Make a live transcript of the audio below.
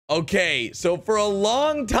Okay, so for a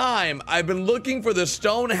long time, I've been looking for the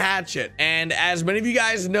stone hatchet. And as many of you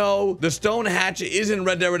guys know, the stone hatchet is in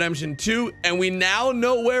Red Dead Redemption 2, and we now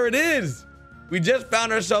know where it is. We just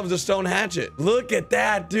found ourselves a stone hatchet. Look at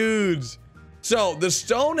that, dudes. So the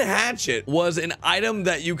stone hatchet was an item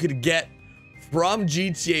that you could get from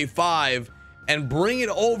GTA 5 and bring it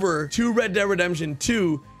over to Red Dead Redemption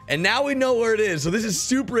 2. And now we know where it is. So this is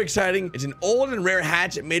super exciting. It's an old and rare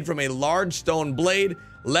hatchet made from a large stone blade,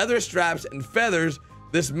 leather straps, and feathers.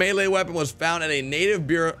 This melee weapon was found at a native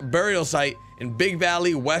burial site in Big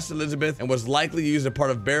Valley, West Elizabeth, and was likely used as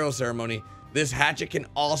part of burial ceremony. This hatchet can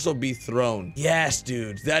also be thrown. Yes,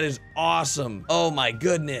 dudes, that is awesome. Oh my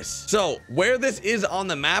goodness. So where this is on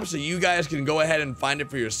the map, so you guys can go ahead and find it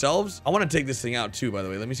for yourselves. I want to take this thing out too, by the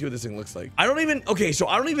way. Let me see what this thing looks like. Okay, so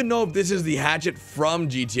I don't even know if this is the hatchet from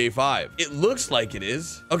GTA 5. It looks like it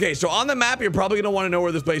is. Okay, so on the map, you're probably gonna want to know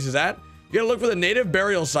where this place is at. You gotta look for the native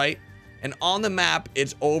burial site, and on the map,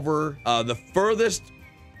 it's over the furthest,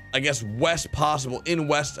 I guess, west possible in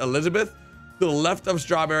West Elizabeth, to the left of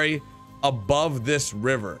Strawberry, above this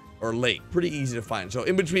river or lake. Pretty easy to find. So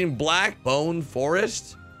in between Black Bone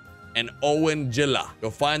Forest and Owengilla,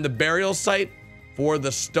 you'll find the burial site for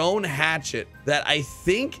the stone hatchet that I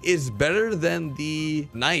think is better than the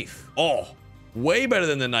knife. Oh, way better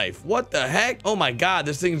than the knife. What the heck? Oh my God,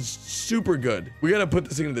 this thing's super good. We gotta put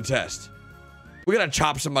this thing to the test. We gotta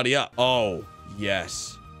chop somebody up. Oh,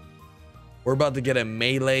 yes. We're about to get a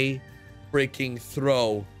melee freaking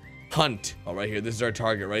throw hunt. Oh, right here. This is our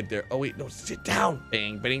target right there. Oh, wait. No, sit down.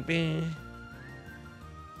 Bang, bang, bang.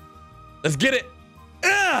 Let's get it.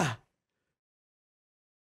 Ah!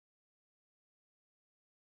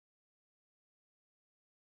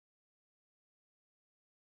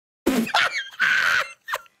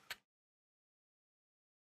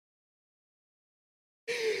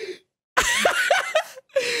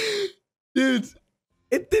 Dudes,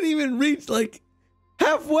 it didn't even reach like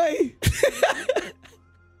halfway.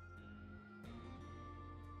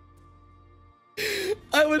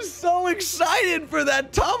 I was so excited for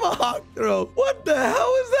that tomahawk throw. What the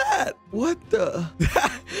hell is that? What the?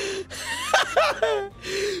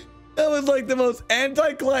 That was like the most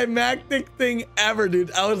anticlimactic thing ever,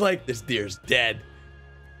 dude. I was like, this deer's dead.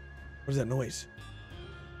 What is that noise?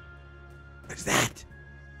 What is that?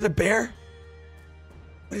 Is it a bear?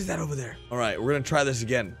 What is that over there? All right, we're gonna try this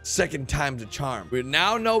again. Second time's a charm. We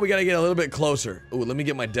now know we gotta get a little bit closer. Oh, let me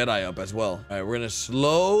get my Deadeye up as well. All right, we're gonna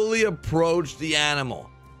slowly approach the animal.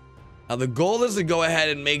 Now the goal is to go ahead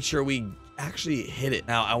and make sure we actually hit it.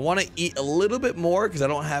 Now I wanna eat a little bit more because I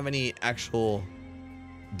don't have any actual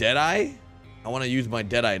Deadeye. I wanna use my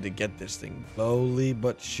Deadeye to get this thing. Slowly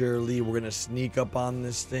but surely, we're gonna sneak up on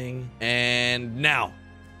this thing. And now.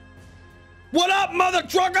 What up, mother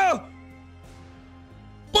trucker?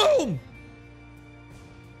 Boom!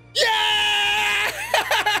 Yeah!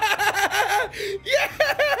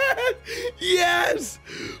 Yes! Yes!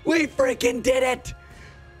 We freaking did it!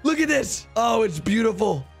 Look at this! Oh, it's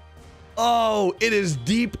beautiful. Oh, it is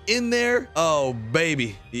deep in there. Oh,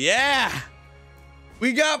 baby. Yeah!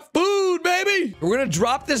 We got food, baby! We're gonna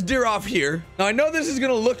drop this deer off here. Now, I know this is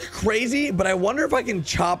gonna look crazy, but I wonder if I can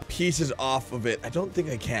chop pieces off of it. I don't think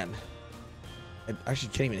I can. I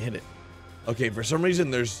actually can't even hit it. Okay, for some reason,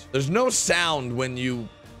 there's no sound when you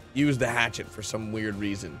use the hatchet for some weird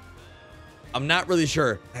reason. I'm not really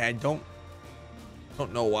sure. I don't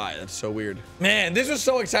know why. That's so weird. Man, this was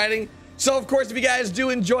so exciting. So, of course, if you guys do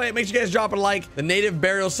enjoy it, make sure you guys drop a like. The native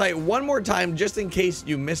burial site one more time, just in case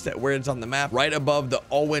you missed it, where it's on the map. Right above the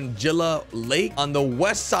Owengilla Lake on the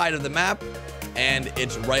west side of the map. And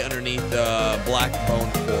it's right underneath the Black Bone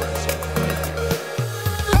Forest.